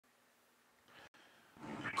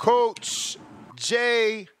Coach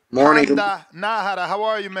J. Morning. Panda Najar. How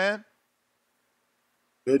are you, man?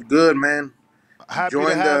 Good, good, man. Happy to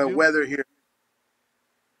Enjoying have the you. weather here.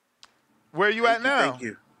 Where are you at Thank you, thank now?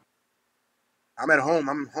 you. I'm at home.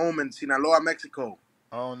 I'm home in Sinaloa, Mexico.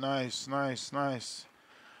 Oh, nice, nice, nice.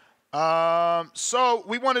 So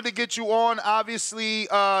we wanted to get you on, obviously,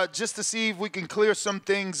 just to see if we can clear some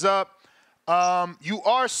things up. You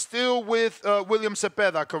are still with William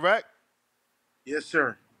Zepeda, correct? Yes,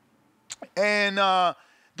 sir. And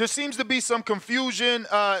there seems to be some confusion.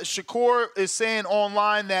 Shakur is saying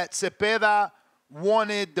online that Zepeda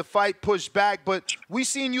wanted the fight pushed back, but we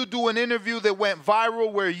seen you do an interview that went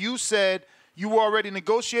viral where you said you were already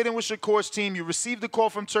negotiating with Shakur's team. You received a call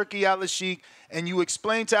from Turkey Al-Sheikh, and you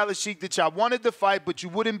explained to Al-Sheikh that y'all wanted the fight, but you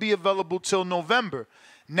wouldn't be available till November.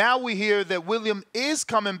 Now we hear that William is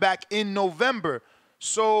coming back in November.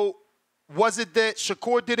 So was it that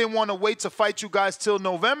Shakur didn't want to wait to fight you guys till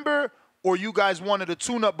November, or you guys wanted a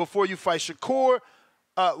tune-up before you fight Shakur?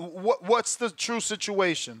 What's the true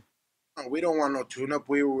situation? No, we don't want no tune-up.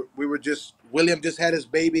 We were just William just had his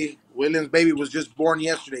baby. William's baby was just born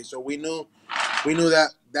yesterday, so we knew that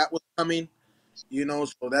that was coming.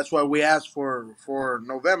 So that's why we asked for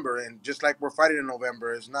November, and just like we're fighting in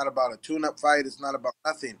November, it's not about a tune-up fight. It's not about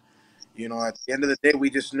nothing. At the end of the day,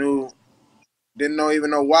 we just didn't know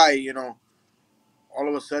even know why. All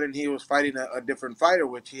of a sudden he was fighting a different fighter,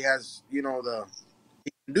 which he has, the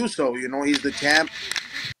he can do so. He's the champ.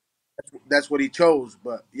 That's what he chose.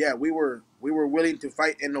 But yeah, we were willing to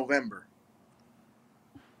fight in November.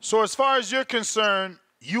 So as far as you're concerned,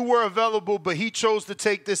 you were available, but he chose to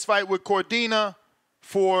take this fight with Cordina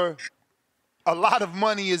for a lot of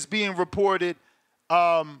money is being reported.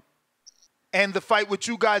 And the fight with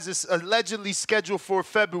you guys is allegedly scheduled for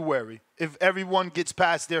February if everyone gets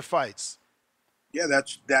past their fights. Yeah,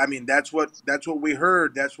 I mean that's what we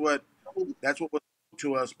heard. That's what was told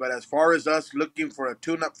to us. But as far as us looking for a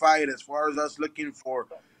tune-up fight, as far as us looking for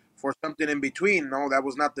something in between, no,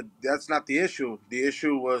 that's not the issue. The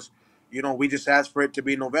issue was, we just asked for it to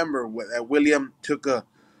be November. William took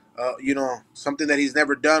something that he's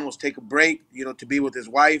never done was take a break, to be with his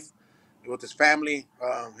wife, with his family.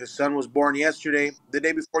 His son was born yesterday, the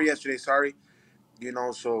day before yesterday. Sorry,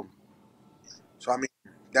 so I mean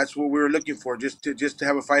that's what we were looking for, just to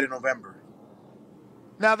have a fight in November.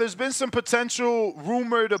 Now, there's been some potential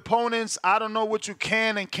rumored opponents. I don't know what you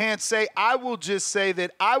can and can't say. I will just say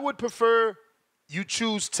that I would prefer you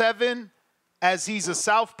choose Tevin as he's a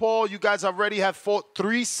southpaw. You guys already have fought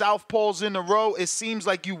 3 southpaws in a row. It seems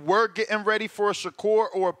like you were getting ready for a Shakur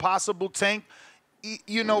or a possible Tank,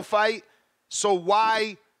 fight. So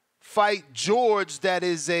why fight George that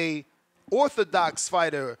is a orthodox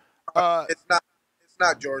fighter? It's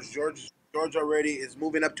not George. George already is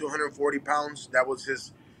moving up to 140 pounds. That was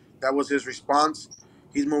his response.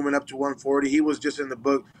 He's moving up to 140. He was just in the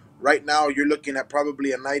book. Right now, you're looking at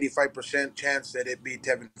probably a 95% chance that it be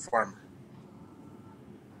Tevin Farmer.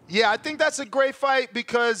 Yeah, I think that's a great fight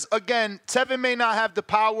because, again, Tevin may not have the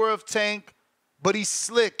power of Tank, but he's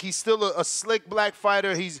slick. He's still a slick black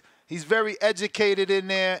fighter. He's very educated in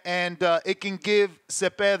there, and it can give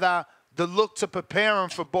Zepeda the look to prepare him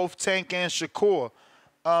for both Tank and Shakur.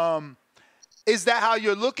 Is that how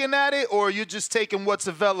you're looking at it, or you're just taking what's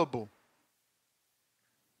available?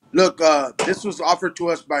 Look, this was offered to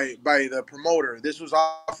us by the promoter. This was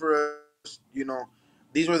offered us.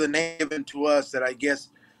 These were the names given to us that I guess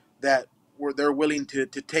that they're willing to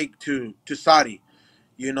take to Saudi.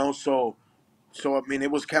 So I mean,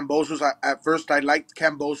 it was Cambosos. At first, I liked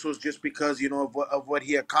Cambosos just because of what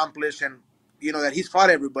he accomplished, and that he's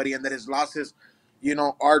fought everybody, and that his losses,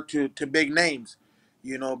 are to big names.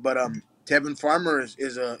 But Tevin Farmer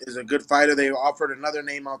is a good fighter. They offered another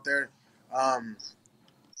name out there. Um,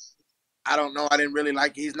 I don't know. I didn't really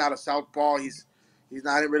like it. He's not a southpaw. He's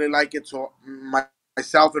not. I didn't really like it. So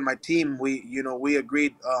myself and my team, we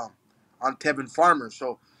agreed on Tevin Farmer.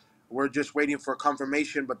 So we're just waiting for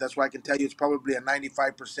confirmation. But that's why I can tell you it's probably a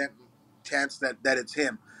 95% chance that it's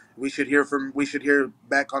him. We should hear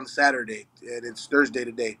back on Saturday, and it's Thursday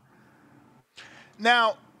today.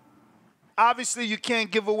 Now, obviously, you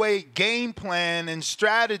can't give away game plan and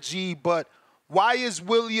strategy, but why is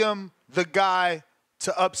William the guy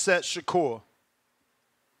to upset Shakur?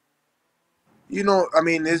 I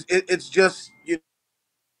mean, it's just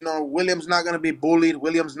Williams not gonna be bullied.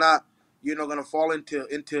 Williams not gonna fall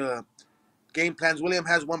into game plans. William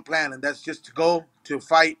has one plan, and that's just to go to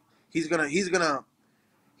fight. He's gonna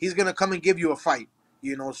come and give you a fight.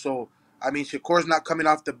 So I mean, Shakur's not coming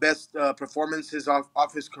off the best performances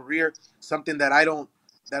off his career. Something that I don't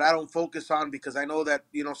that I don't focus on because I know that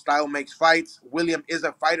style makes fights. William is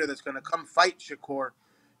a fighter that's gonna come fight Shakur,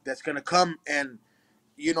 that's gonna come and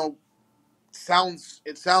you know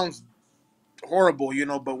it sounds horrible,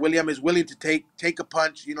 but William is willing to take a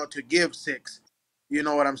punch, to give six. You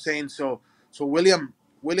know what I'm saying? So William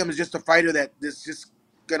is just a fighter that is just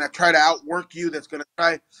gonna try to outwork you. That's gonna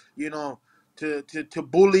try, you know, to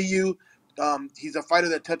bully you. He's a fighter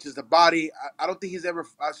that touches the body. I don't think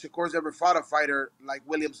Shakur's ever fought a fighter like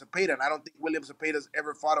William Zepeda, and I don't think William Zepeda's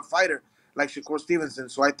ever fought a fighter like Shakur Stevenson.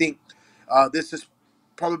 So I think this is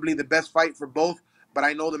probably the best fight for both. But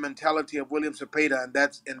I know the mentality of William Zepeda,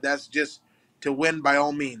 and that's just to win by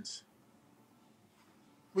all means.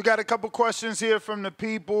 We got a couple questions here from the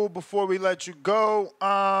people before we let you go.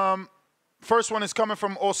 First one is coming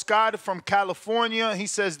from Oscar from California. He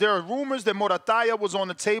says, there are rumors that Morataya was on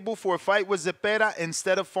the table for a fight with Zepeda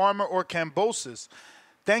instead of Farmer or Cambosis.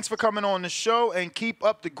 Thanks for coming on the show, and keep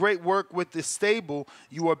up the great work with the stable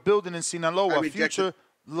you are building in Sinaloa. Future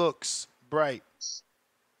looks bright.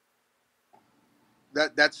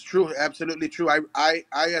 That's true, absolutely true. I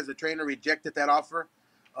as a trainer rejected that offer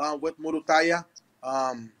with Murutaya,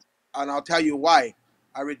 and I'll tell you why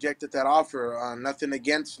I rejected that offer. Nothing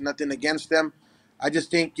against them. I just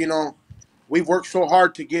think we've worked so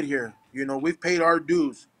hard to get here. We've paid our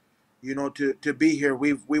dues. To be here.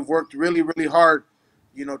 We've worked really really hard.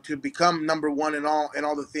 To become number one in all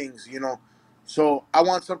the things. So I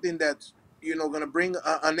want something that's gonna bring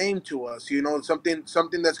a name to us.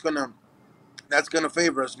 Something that's gonna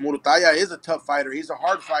favor us. Murutaya is a tough fighter. He's a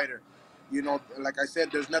hard fighter. Like I said,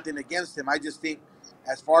 there's nothing against him. I just think,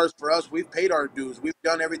 as far as for us, we've paid our dues. We've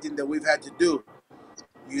done everything that we've had to do.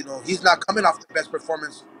 He's not coming off the best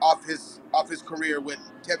performance off his career with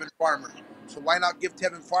Tevin Farmer. So why not give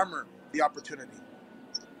Tevin Farmer the opportunity?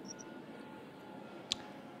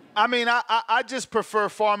 I mean, I just prefer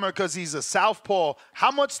Farmer because he's a southpaw.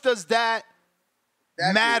 How much does that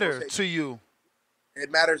matter to you? It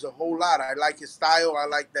matters a whole lot. I like his style. I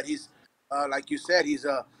like that he's, like you said, he's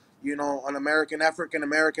an African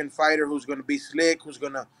American fighter who's going to be slick, who's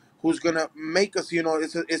gonna make us.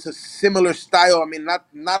 It's a similar style. I mean,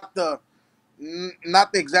 not the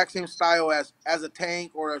exact same style as a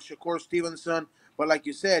Tank or a Shakur Stevenson, but like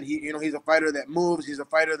you said, he's a fighter that moves. He's a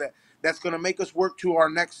fighter that's going to make us work to our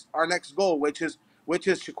next goal, which is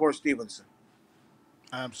Shakur Stevenson.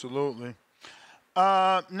 Absolutely.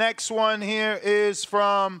 Next one here is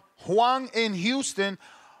from Huang in Houston.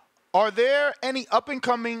 Are there any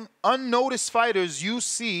up-and-coming, unnoticed fighters you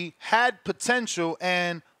see had potential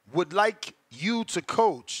and would like you to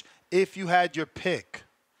coach if you had your pick?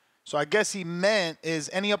 So I guess he meant is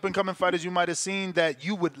any up-and-coming fighters you might have seen that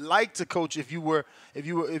you would like to coach if you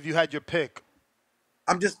had your pick.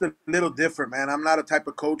 I'm just a little different, man. I'm not a type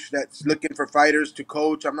of coach that's looking for fighters to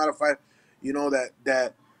coach. I'm not a fighter,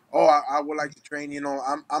 that oh, I would like to train.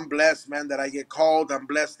 I'm blessed, man, that I get called. I'm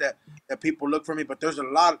blessed that people look for me. But there's a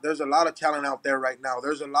lot of talent out there right now.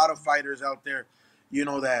 There's a lot of fighters out there,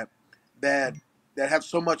 that that that have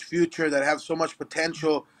so much future, that have so much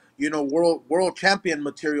potential. World champion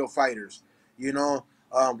material fighters.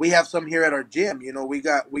 We have some here at our gym. We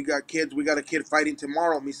got kids. We got a kid fighting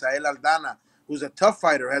tomorrow, Misael Aldana, who's a tough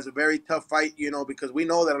fighter, has a very tough fight, because we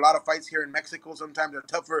know that a lot of fights here in Mexico sometimes are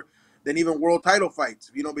tougher than even world title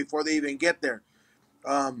fights, before they even get there.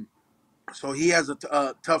 Um, so he has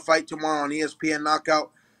a tough fight tomorrow on ESPN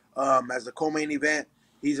Knockout as a co-main event.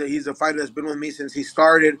 He's a fighter that's been with me since he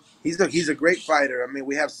started. He's a great fighter. I mean,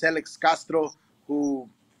 we have Celix Castro,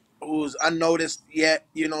 who's unnoticed yet,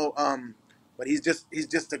 but he's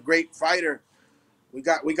just a great fighter. We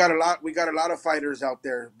got a lot of fighters out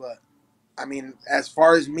there, but I mean, as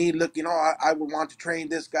far as me looking, I would want to train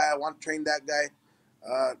this guy. I want to train that guy.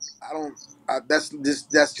 I don't. That's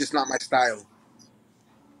just not my style.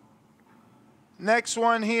 Next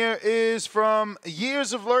one here is from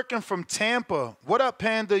Years of Lurking from Tampa. What up,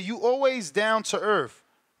 Panda? You always down to earth.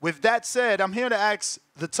 With that said, I'm here to ask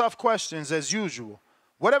the tough questions as usual.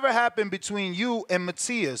 Whatever happened between you and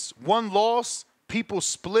Matias? One loss, people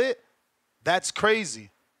split? That's crazy.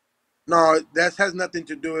 No, that has nothing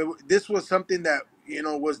to do. This was something that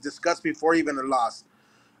was discussed before even a loss,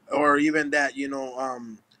 or even that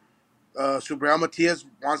Subriel Matias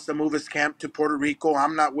wants to move his camp to Puerto Rico.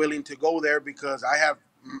 I'm not willing to go there because I have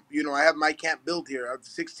my camp built here. I have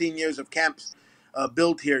 16 years of camps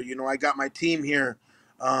built here. I got my team here.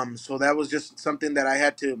 So that was just something that I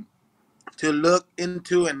had to look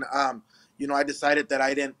into, and I decided that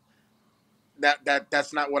I didn't.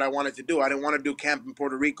 That's not what I wanted to do. I didn't want to do camp in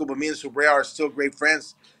Puerto Rico, but me and Subriel are still great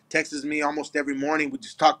friends. Texts me almost every morning. We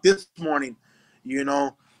just talked this morning, you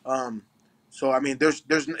know. Um, So I mean, there's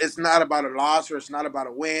it's not about a loss or it's not about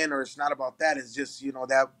a win or it's not about that. It's just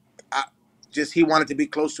that I, just he wanted to be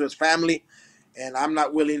close to his family, and I'm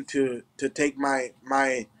not willing to take my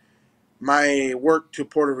work to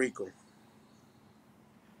Puerto Rico.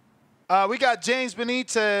 We got James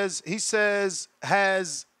Benitez. He says,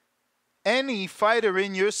 has any fighter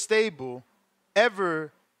in your stable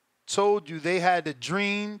ever told you they had a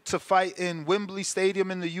dream to fight in Wembley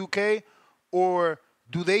Stadium in the UK, or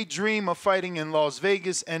do they dream of fighting in Las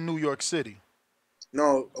Vegas and New York City?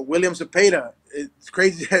 No, William Zepeda. It's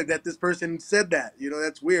crazy that this person said that.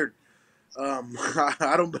 That's weird.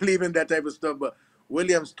 I don't believe in that type of stuff. But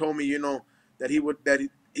Williams told me, that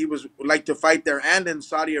he was like to fight there and in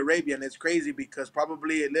Saudi Arabia, and it's crazy because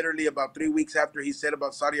probably literally about 3 weeks after he said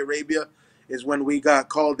about Saudi Arabia is when we got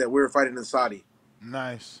called that we were fighting in Saudi.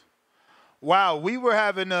 Nice. Wow, we were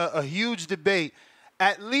having a huge debate.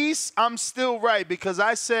 At least I'm still right because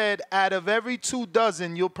I said out of every 2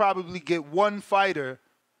 dozen, you'll probably get one fighter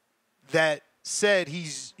that said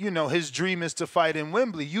his dream is to fight in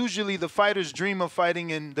Wembley. Usually the fighters dream of fighting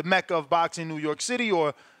in the Mecca of boxing, New York City,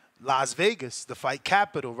 or Las Vegas, the fight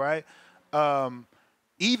capital, right?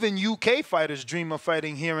 Even UK fighters dream of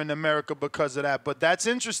fighting here in America because of that. But that's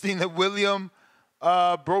interesting that William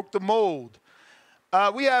broke the mold.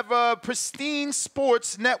 We have Pristine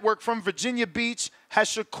Sports Network from Virginia Beach. Has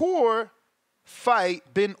Shakur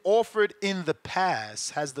fight been offered in the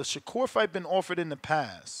past? Has the Shakur fight been offered in the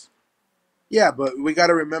past? Yeah, but we got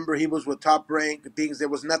to remember he was with Top Rank things. There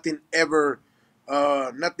was nothing ever,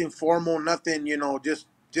 nothing formal, nothing.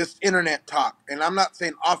 Just internet talk. And I'm not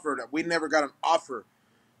saying offer that we never got an offer.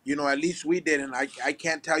 At least we did, and I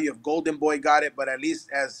can't tell you if Golden Boy got it, but at least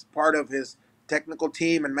as part of his technical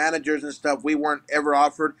team and managers and stuff, we weren't ever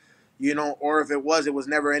offered. Or if it was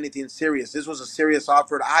never anything serious. This was a serious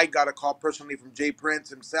offer. I got a call personally from Jay Prince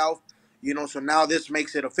himself. So now this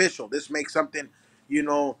makes it official. This makes something, you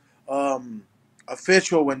know, um,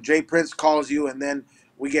 official when Jay Prince calls you, and then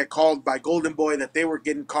we get called by Golden Boy that they were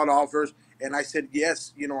getting called offers, and I said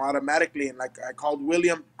yes, automatically. And like I called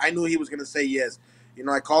William, I knew he was gonna say yes.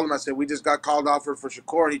 I called him. I said we just got called offer for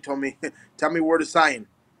Shakur, and he told me, tell me where to sign.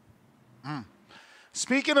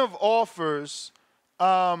 Speaking of offers,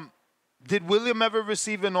 did William ever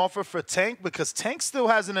receive an offer for Tank? Because Tank still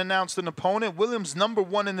hasn't announced an opponent. William's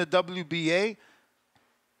 #1 in the WBA.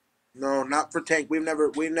 No, not for Tank. We've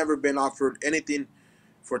never been offered anything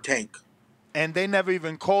for Tank. And they never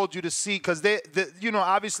even called you to see, because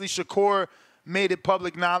obviously Shakur made it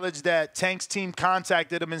public knowledge that Tank's team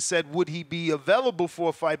contacted him and said, would he be available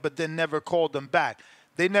for a fight, but then never called him back.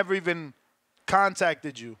 They never even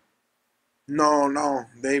contacted you. No,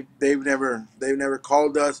 they've never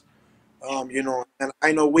called us. And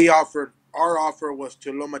I know we offered our offer was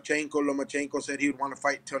to Lomachenko. Lomachenko said he would want to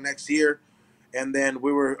fight till next year, and then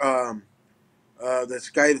we were this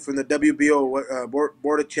guy from the WBO,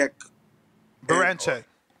 Bordacek, and Baranchek.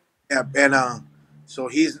 yeah, and so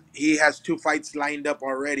he has 2 fights lined up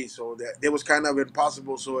already. So that it was kind of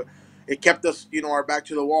impossible. So it kept us, our back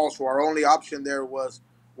to the wall. So our only option there was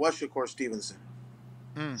Shakur Stevenson.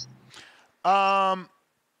 Um,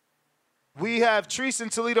 we have Treese in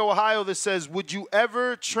Toledo, Ohio that says, would you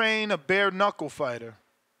ever train a bare knuckle fighter?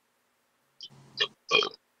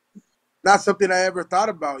 Not something I ever thought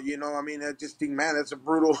about. I mean, I just think, man, that's a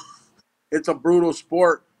brutal. It's a brutal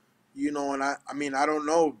sport. And I mean, I don't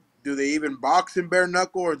know. Do they even box in bare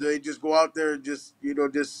knuckle, or do they just go out there and just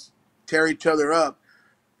tear each other up?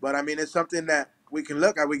 But I mean, it's something that we can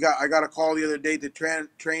look at. I got a call the other day to train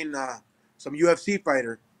some UFC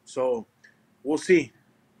fighter. So we'll see.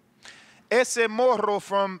 Ese Morro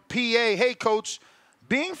from PA. Hey, Coach.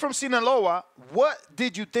 Being from Sinaloa, what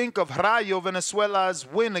did you think of Rayo Venezuela's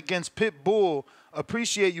win against Pitbull?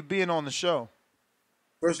 Appreciate you being on the show.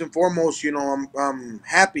 First and foremost, I'm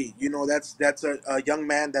happy. That's a young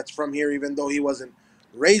man that's from here, even though he wasn't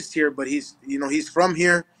raised here, but he's from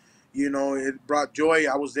here. It brought joy.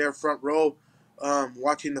 I was there front row,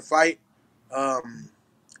 watching the fight. I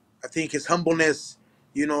think his humbleness,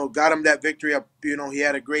 got him that victory. He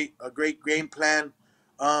had a great game plan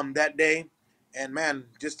that day, and man,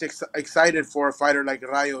 just excited for a fighter like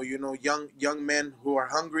Rayo. Young men who are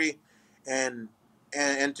hungry, and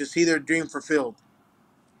and to see their dream fulfilled.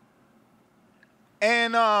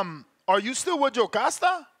 And are you still with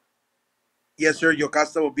Jocasta? Yes, sir.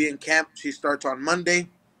 Yocasta will be in camp. She starts on Monday.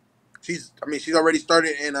 She's already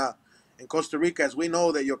started in Costa Rica. As we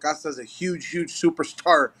know that Yocasta is a huge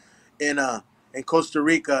superstar in Costa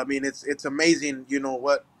Rica. I mean, it's amazing.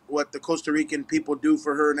 What the Costa Rican people do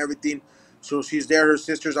for her and everything. So she's there. Her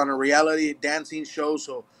sister's on a reality dancing show,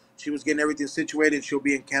 so she was getting everything situated. She'll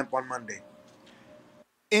be in camp on Monday.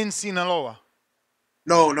 in Sinaloa.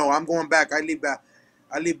 No, I'm going back. I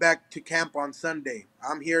leave back to camp on Sunday.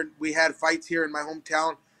 I'm here. We had fights here in my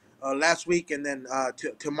hometown last week, and then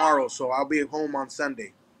tomorrow. So I'll be home on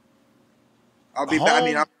Sunday. I'll be back. I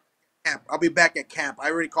mean, Home. I'll be back at camp. I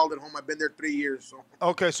already called it home. I've been there 3 years. So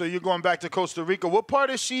Okay, so you're going back to Costa Rica. What part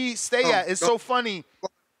does she stay no, at? It's no, so funny.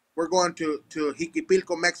 we're going to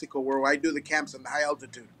Jiquipilco, Mexico, where I do the camps in the high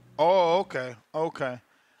altitude. Oh, okay, okay.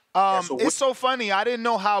 Yeah. So It's so funny. I didn't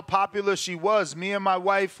know how popular she was. Me and my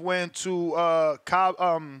wife went to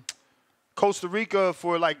Costa Rica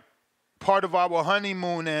for like part of our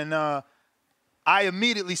honeymoon, and I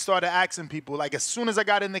immediately started asking people. Like as soon as I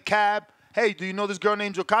got in the cab, hey, do you know this girl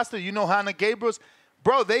named Jocasta? You know Hannah Gabriels?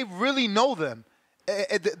 Bro, they really know them.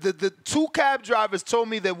 The two cab drivers told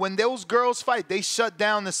me that when those girls fight, they shut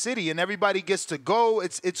down the city and everybody gets to go.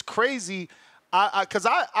 It's crazy. Because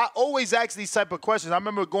I always ask these type of questions. I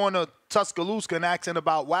remember going to Tuscaloosa and asking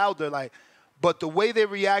about Wilder, like, but the way they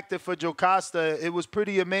reacted for Jocasta, it was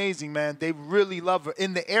pretty amazing, man. They really love her.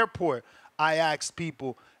 In the airport, I asked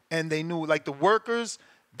people, and they knew, like the workers,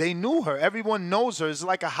 they knew her. Everyone knows her. It's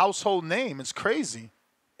like a household name. It's crazy.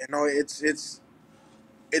 you know,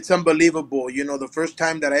 it's unbelievable. You know, the first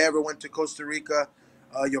time that I ever went to Costa Rica,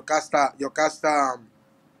 Yocasta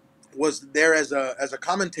was there as a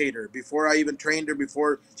commentator before I even trained her.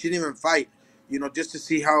 Before she didn't even fight, you know, just to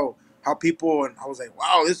see how people, and I was like,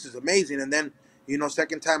 wow, this is amazing. And then, you know,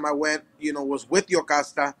 second time I went, you know, was with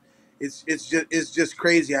Yocasta. It's just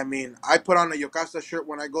crazy. I mean, I put on a Yocasta shirt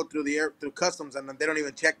when I go through customs, and they don't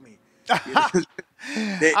even check me. You know,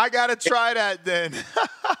 they I got to try that then.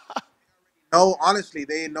 know, honestly,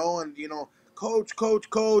 they know, and you know, coach,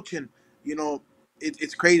 and you know,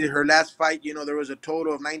 it's crazy. Her last fight, you know, there was a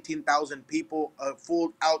total of 19,000 people, a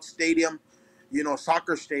full out stadium, you know,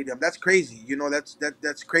 soccer stadium. That's crazy. You know,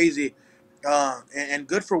 that's crazy, and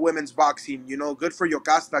good for women's boxing. You know, good for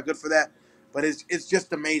Yocasta, good for that. But it's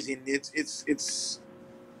just amazing. It's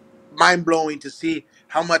mind blowing to see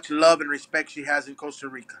how much love and respect she has in Costa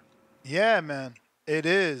Rica. Yeah, man. It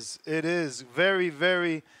is. It is very,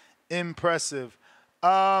 very impressive.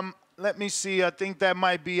 Let me see. I think that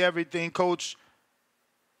might be everything, Coach.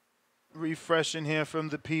 Refreshing here from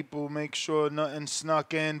the people. Make sure nothing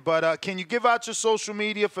snuck in. But can you give out your social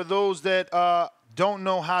media for those that don't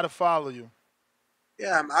know how to follow you?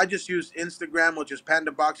 Yeah, I just use Instagram, which is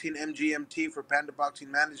Panda Boxing MGMT for Panda Boxing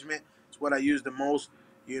Management. It's what I use the most.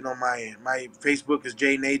 You know, my Facebook is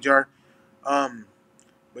J Najar. Um,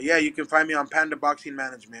 but yeah, you can find me on Panda Boxing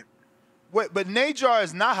Management. Wait, but Najar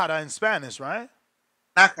is Nahara in Spanish, right?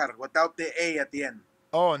 Najar, without the A at the end.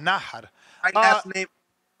 Oh, Nahar. My Uh, last name,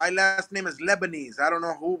 my last name is Lebanese. I don't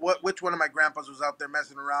know which one of my grandpas was out there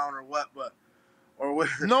messing around or what, but or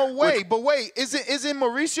no which. way. But wait, isn't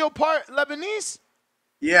Mauricio part Lebanese?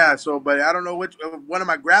 Yeah, so but I don't know which one of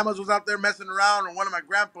my grandmas was out there messing around or one of my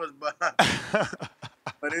grandpas, but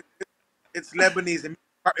but it's Lebanese.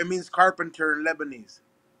 It means carpenter in Lebanese.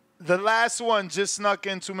 The last one just snuck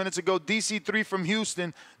in 2 minutes ago. DC3 from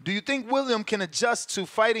Houston. Do you think William can adjust to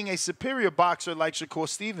fighting a superior boxer like Shakur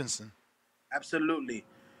Stevenson? Absolutely.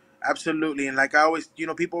 Absolutely. And like I always, you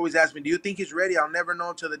know, people always ask me, do you think he's ready? I'll never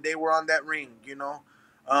know until the day we're on that ring, you know?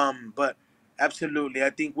 But absolutely.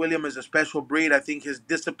 I think William is a special breed. I think his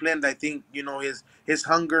discipline, I think, you know, his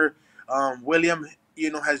hunger. William,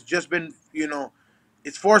 you know, has just been, you know,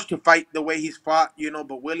 it's forced to fight the way he's fought, you know,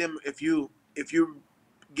 but William, if you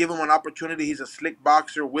give him an opportunity, he's a slick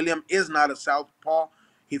boxer. William is not a southpaw.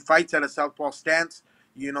 He fights at a southpaw stance,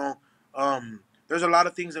 you know. There's a lot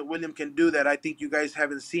of things that William can do that I think you guys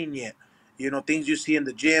haven't seen yet. You know, things you see in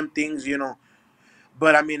the gym, things, you know.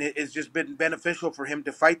 But I mean, it's just been beneficial for him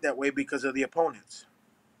to fight that way because of the opponents.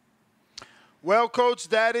 Well, Coach,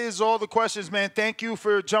 that is all the questions, man. Thank you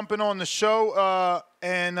for jumping on the show,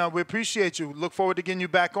 and we appreciate you. Look forward to getting you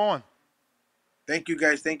back on. Thank you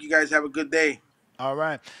guys. Thank you guys. Have a good day. All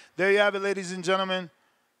right. There you have it, ladies and gentlemen.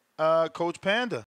 Coach Panda.